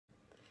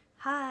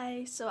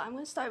Hi, so I'm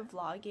gonna start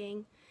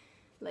vlogging,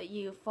 let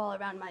you follow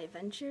around my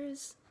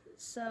adventures.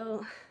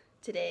 So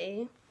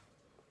today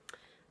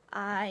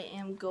I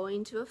am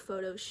going to a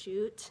photo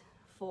shoot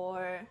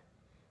for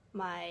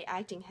my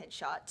acting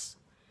headshots,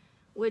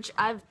 which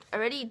I've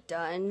already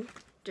done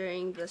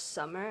during the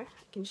summer.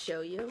 I can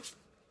show you.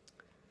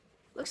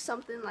 Looks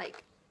something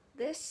like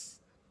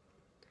this,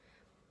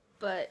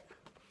 but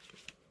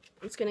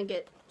I'm just gonna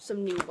get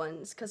some new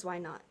ones because why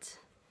not?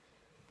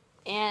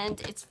 And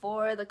it's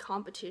for the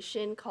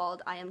competition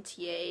called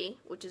IMTA,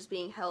 which is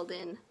being held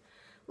in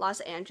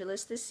Los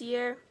Angeles this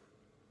year.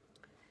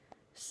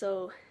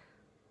 So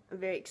I'm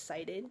very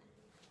excited.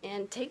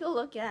 And take a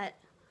look at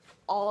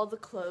all the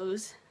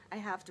clothes I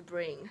have to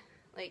bring.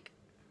 Like,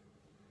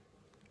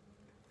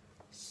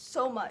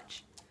 so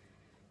much.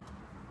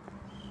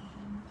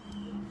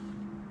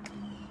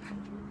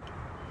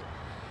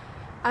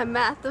 I'm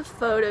at the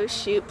photo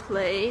shoot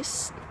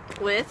place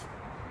with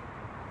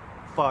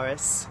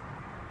Forrest.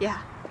 Yeah.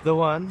 The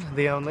one,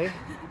 the only.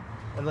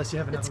 Unless you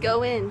have another. Let's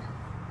go in.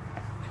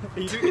 Are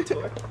you doing a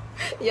tour?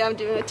 Yeah, I'm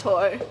doing a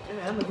tour.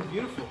 Yeah, I'm looking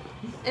beautiful.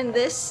 And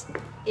this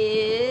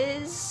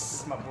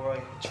is My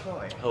boy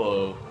Troy.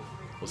 Hello.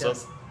 What's up?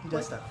 He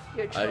does stuff.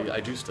 your Troy.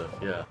 I do stuff,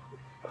 yeah.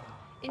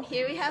 And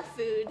here we have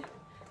food.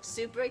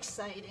 Super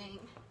exciting.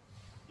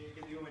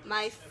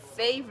 My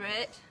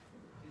favorite.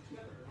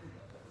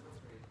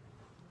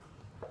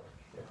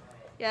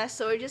 Yeah,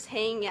 so we're just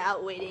hanging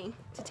out waiting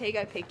to take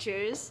our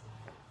pictures.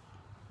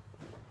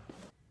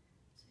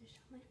 So I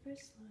shot my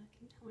first look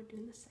and now we're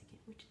doing the second,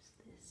 which is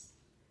this.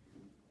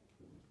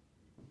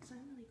 Because I'm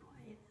really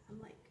quiet. I'm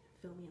like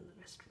filming in the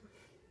restroom.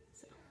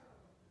 So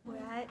we're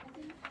at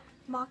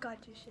mock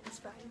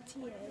auditions for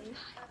IMTA.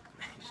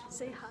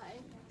 Say hi.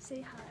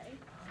 Say hi.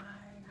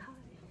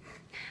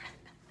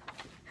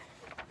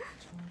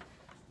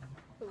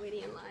 We're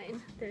waiting in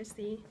line. There's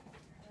the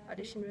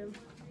audition room.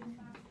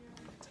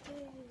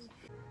 Yay.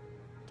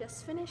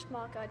 Just finished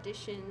mock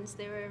auditions.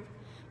 They were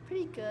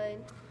pretty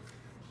good.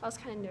 I was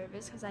kind of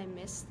nervous because I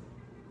missed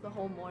the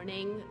whole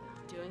morning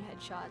doing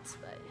headshots,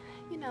 but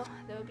you know,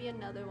 there will be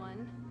another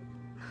one.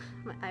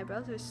 My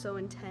eyebrows are so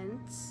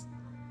intense.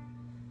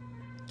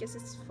 Guess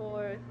it's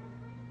for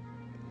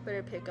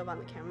better pickup on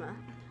the camera.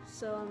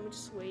 So I'm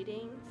just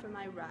waiting for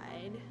my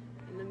ride.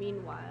 In the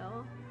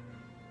meanwhile,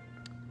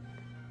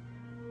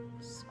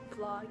 just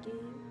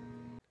vlogging.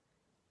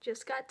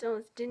 Just got done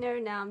with dinner.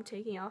 Now I'm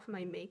taking off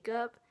my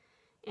makeup,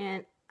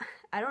 and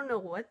I don't know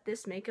what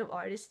this makeup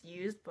artist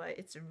used, but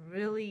it's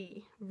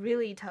really,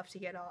 really tough to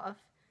get off.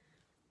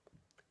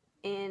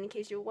 And in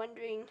case you're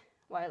wondering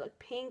why I look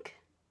pink,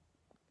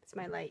 it's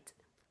my light.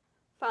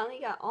 Finally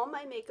got all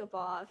my makeup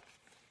off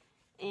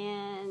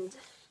and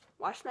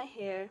washed my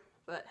hair,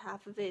 but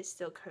half of it is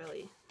still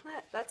curly.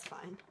 That's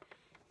fine.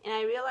 And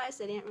I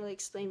realized I didn't really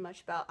explain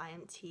much about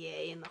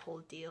IMTA and the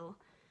whole deal.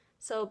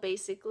 So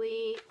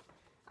basically,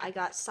 I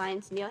got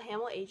signed to Neil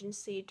Hamill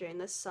Agency during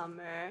the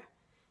summer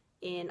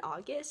in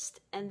August,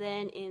 and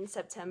then in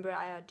September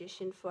I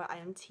auditioned for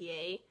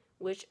IMTA,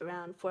 which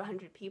around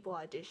 400 people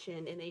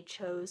auditioned, and they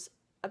chose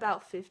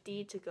about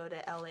 50 to go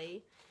to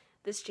LA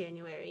this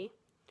January.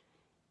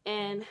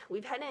 And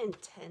we've had an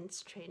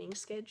intense training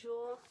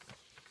schedule.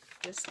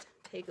 Just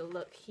take a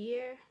look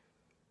here.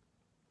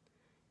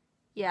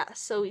 Yeah,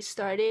 so we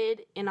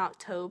started in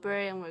October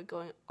and we're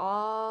going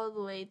all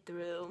the way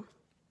through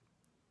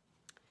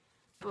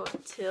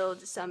till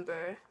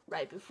December,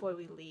 right before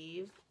we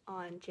leave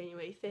on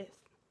January 5th.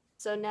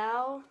 So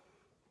now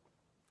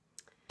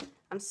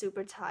I'm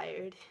super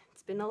tired.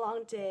 It's been a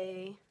long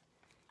day.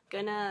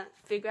 Gonna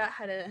figure out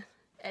how to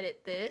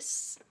edit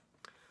this.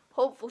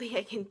 Hopefully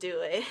I can do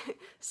it.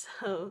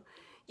 So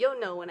you'll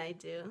know when I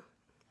do.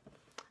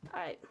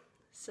 Alright,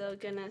 so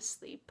gonna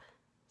sleep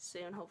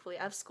soon. Hopefully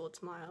I have school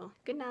tomorrow.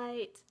 Good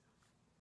night.